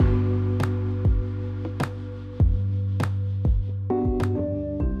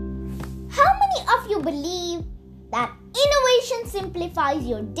simplifies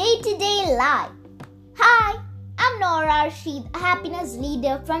your day-to-day life. Hi, I'm Noor Rashid, a happiness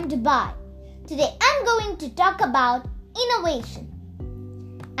leader from Dubai. Today I'm going to talk about innovation.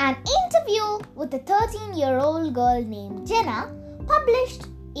 An interview with a 13-year-old girl named Jenna, published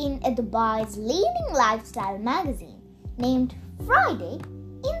in Dubai's leading lifestyle magazine named Friday,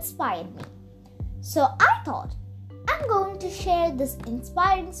 inspired me. So I thought I'm going to share this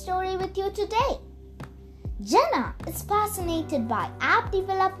inspiring story with you today. Jenna is fascinated by app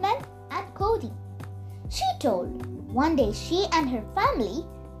development and coding. She told one day she and her family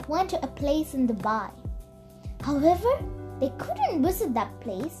went to a place in Dubai. However, they couldn't visit that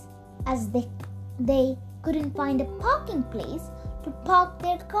place as they couldn't find a parking place to park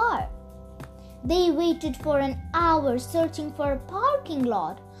their car. They waited for an hour searching for a parking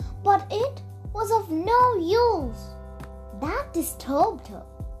lot, but it was of no use. That disturbed her,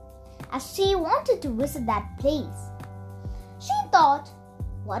 as she wanted to visit that place. She thought,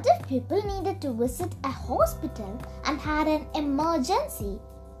 what if people needed to visit a hospital and had an emergency,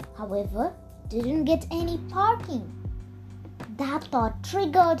 however, didn't get any parking? That thought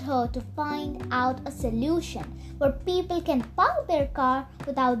triggered her to find out a solution where people can park their car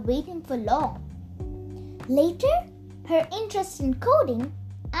without waiting for long. Later, her interest in coding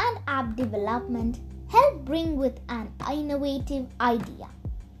and app development helped bring with an innovative idea,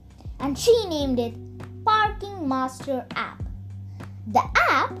 and she named it Parking Master App. The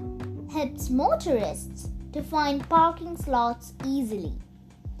app helps motorists to find parking slots easily.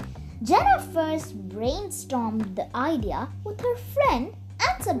 Jenna first brainstormed the idea with her friend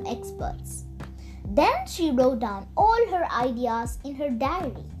and some experts. Then she wrote down all her ideas in her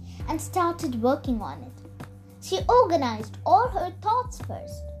diary and started working on it. She organized all her thoughts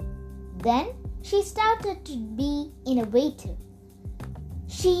first. Then she started to be innovative.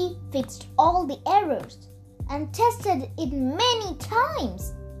 She fixed all the errors and tested it many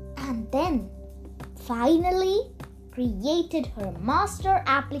times, and then finally created her master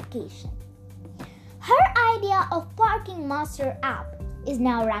application. Her idea of Parking Master App is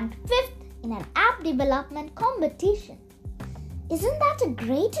now ranked 5th in an app development competition. Isn't that a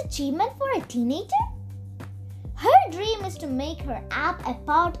great achievement for a teenager? Her dream is to make her app a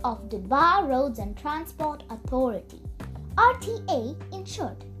part of Dubai Roads and Transport Authority, RTA in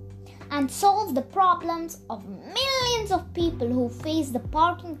short, and solve the problems of millions of people who face the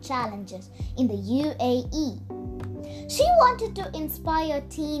parking challenges in the UAE. She wanted to inspire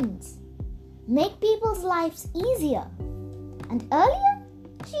teens, make people's lives easier, and earlier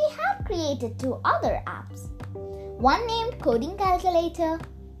she had created 2 other apps. One named Coding Calculator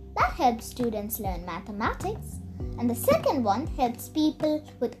that helps students learn mathematics, and the second one helps people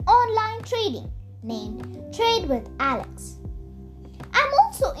with online trading named Trade with Alex. I'm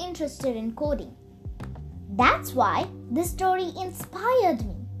also interested in coding. That's why this story inspired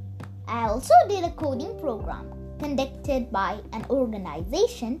me. I also did a coding program conducted by an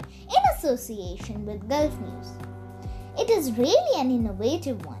organization in association with Gulf News. It is really an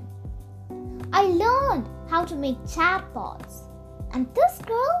innovative one. I learned how to make chatbots, and this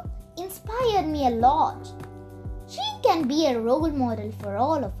girl inspired me a lot. She can be a role model for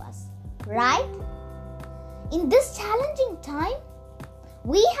all of us, right? In this challenging time,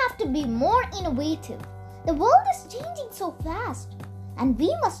 we have to be more innovative. The world is changing so fast, and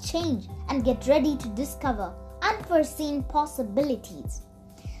we must change and get ready to discover unforeseen possibilities.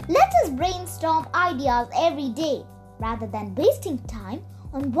 Let us brainstorm ideas every day rather than wasting time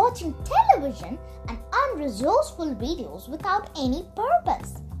on watching television and unresourceful videos without any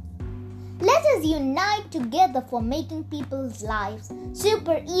purpose. Let us unite together for making people's lives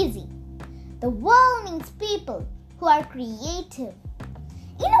super easy. The world needs people who are creative.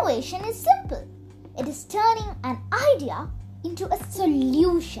 Innovation is simple. It is turning an idea into a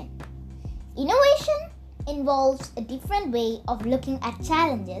solution. Innovation involves a different way of looking at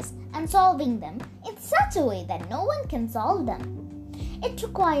challenges and solving them in such a way that no one can solve them. It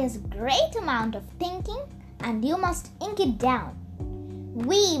requires a great amount of thinking, and you must ink it down.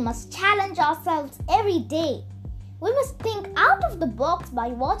 We must challenge ourselves every day. We must think out of the box by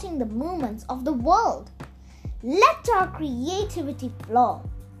watching the movements of the world. Let our creativity flow.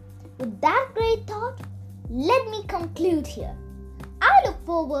 With that great thought, let me conclude here. I look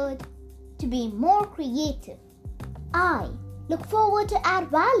forward to being more creative. I look forward to add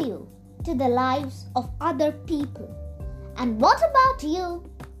value to the lives of other people. And what about you?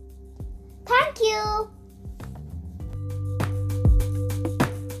 Thank you.